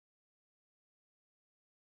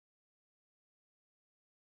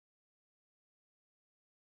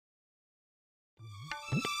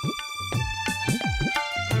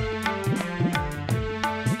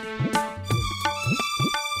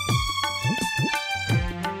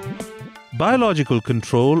Biological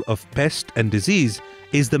control of pest and disease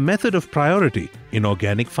is the method of priority in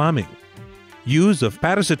organic farming. Use of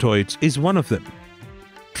parasitoids is one of them.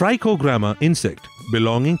 Trichogramma insect,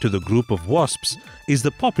 belonging to the group of wasps, is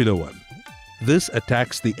the popular one. This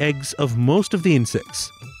attacks the eggs of most of the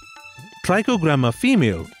insects. Trichogramma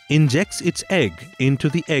female injects its egg into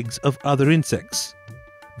the eggs of other insects.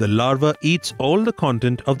 The larva eats all the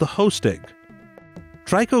content of the host egg.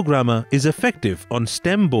 Trichogramma is effective on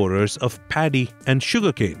stem borers of paddy and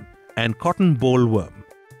sugarcane and cotton bollworm.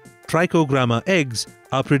 Trichogramma eggs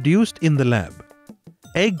are produced in the lab.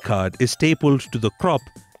 Egg card is stapled to the crop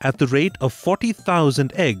at the rate of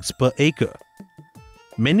 40,000 eggs per acre.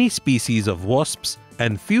 Many species of wasps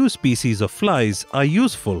and few species of flies are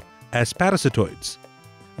useful as parasitoids.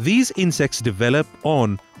 These insects develop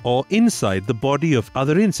on or inside the body of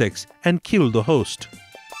other insects and kill the host.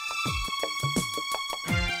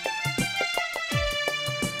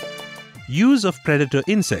 Use of predator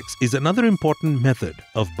insects is another important method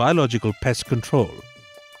of biological pest control.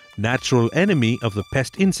 Natural enemy of the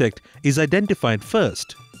pest insect is identified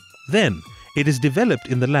first. Then, it is developed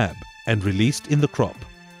in the lab and released in the crop.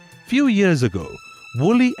 Few years ago,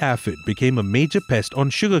 woolly aphid became a major pest on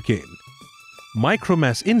sugarcane.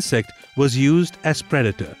 Micromass insect was used as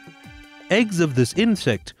predator. Eggs of this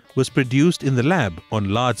insect was produced in the lab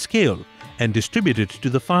on large scale and distributed to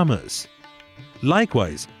the farmers.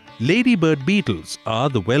 Likewise, ladybird beetles are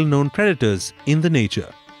the well-known predators in the nature.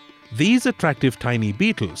 These attractive tiny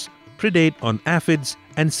beetles predate on aphids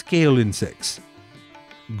and scale insects.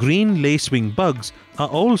 Green lacewing bugs are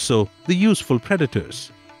also the useful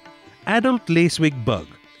predators. Adult lacewing bug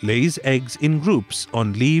lays eggs in groups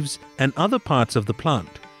on leaves and other parts of the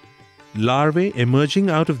plant. Larvae emerging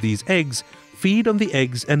out of these eggs feed on the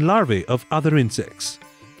eggs and larvae of other insects.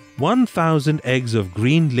 1,000 eggs of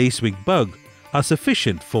green lacewing bug are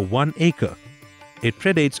sufficient for 1 acre. It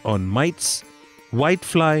predates on mites,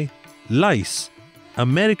 whitefly, lice,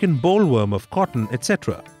 American bollworm of cotton,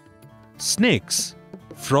 etc. Snakes,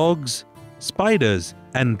 frogs, spiders,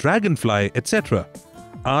 and dragonfly, etc.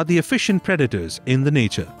 are the efficient predators in the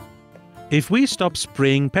nature. If we stop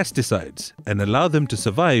spraying pesticides and allow them to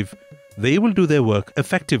survive, they will do their work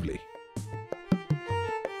effectively.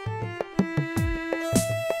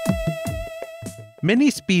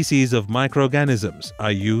 Many species of microorganisms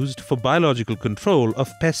are used for biological control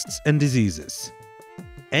of pests and diseases.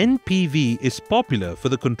 NPV is popular for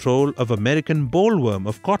the control of American bollworm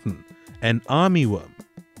of cotton and armyworm.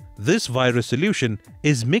 This virus solution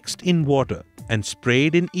is mixed in water and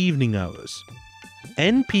sprayed in evening hours.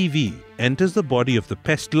 NPV enters the body of the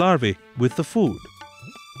pest larvae with the food.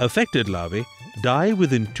 Affected larvae die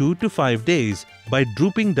within 2 to 5 days by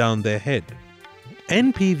drooping down their head.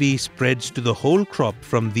 NPV spreads to the whole crop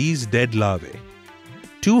from these dead larvae.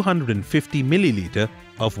 250 milliliter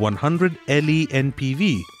of 100 LE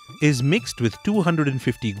NPV is mixed with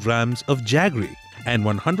 250 grams of jaggery and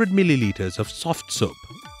 100 milliliters of soft soap.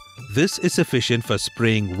 This is sufficient for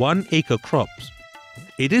spraying 1 acre crops.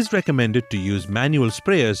 It is recommended to use manual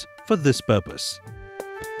sprayers for this purpose.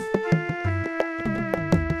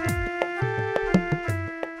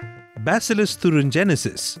 Bacillus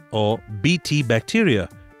thuringiensis or Bt bacteria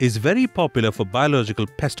is very popular for biological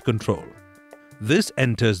pest control. This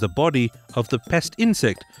enters the body of the pest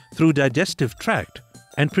insect through digestive tract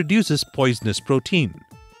and produces poisonous protein.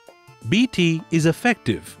 Bt is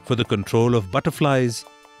effective for the control of butterflies,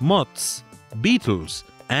 moths, beetles,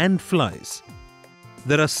 and flies.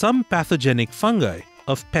 There are some pathogenic fungi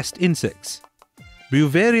of pest insects.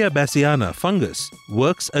 Beauveria bassiana fungus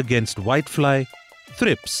works against whitefly,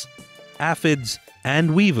 thrips, aphids,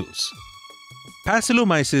 and weevils.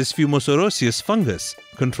 Pasilomyces fumosoroseus fungus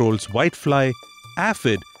controls whitefly,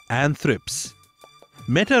 aphid, and thrips.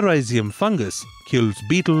 Metarhizium fungus kills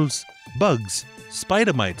beetles, bugs,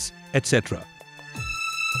 spider mites, etc.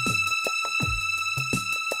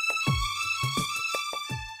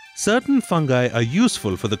 Certain fungi are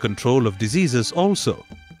useful for the control of diseases also.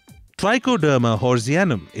 Trichoderma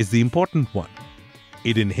horsianum is the important one.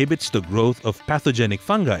 It inhibits the growth of pathogenic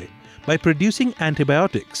fungi by producing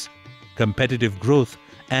antibiotics, competitive growth,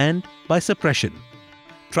 and by suppression.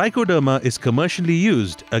 Trichoderma is commercially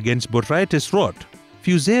used against botrytis rot,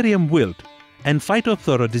 fusarium wilt, and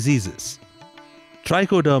phytophthora diseases.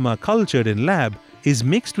 Trichoderma cultured in lab is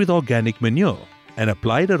mixed with organic manure and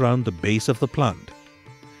applied around the base of the plant.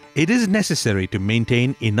 It is necessary to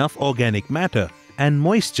maintain enough organic matter and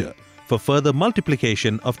moisture for further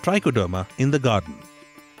multiplication of trichoderma in the garden.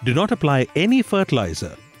 Do not apply any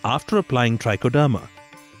fertilizer after applying trichoderma.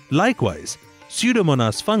 Likewise,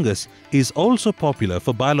 Pseudomonas fungus is also popular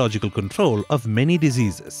for biological control of many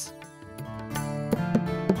diseases.